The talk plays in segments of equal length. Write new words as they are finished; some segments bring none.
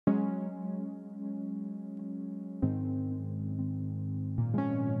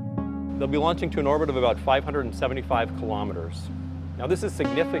They'll be launching to an orbit of about 575 kilometers. Now this is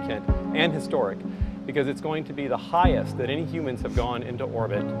significant and historic because it's going to be the highest that any humans have gone into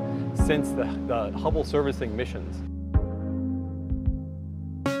orbit since the Hubble servicing missions.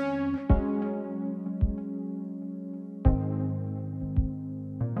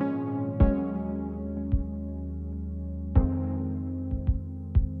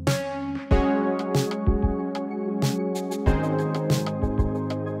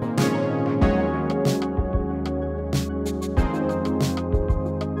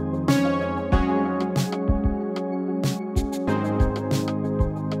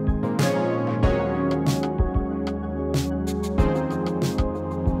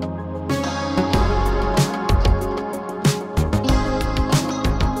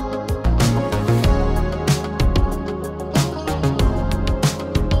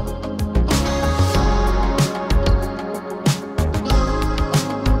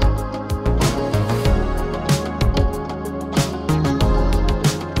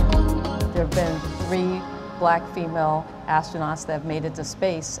 Black female astronauts that have made it to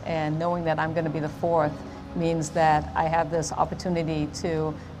space, and knowing that I'm going to be the fourth means that I have this opportunity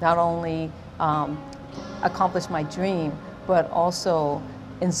to not only accomplish my dream, but also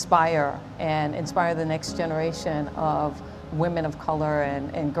inspire the next generation of women of color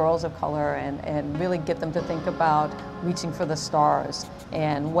and girls of color, and really get them to think about reaching for the stars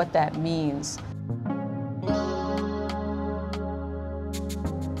and what that means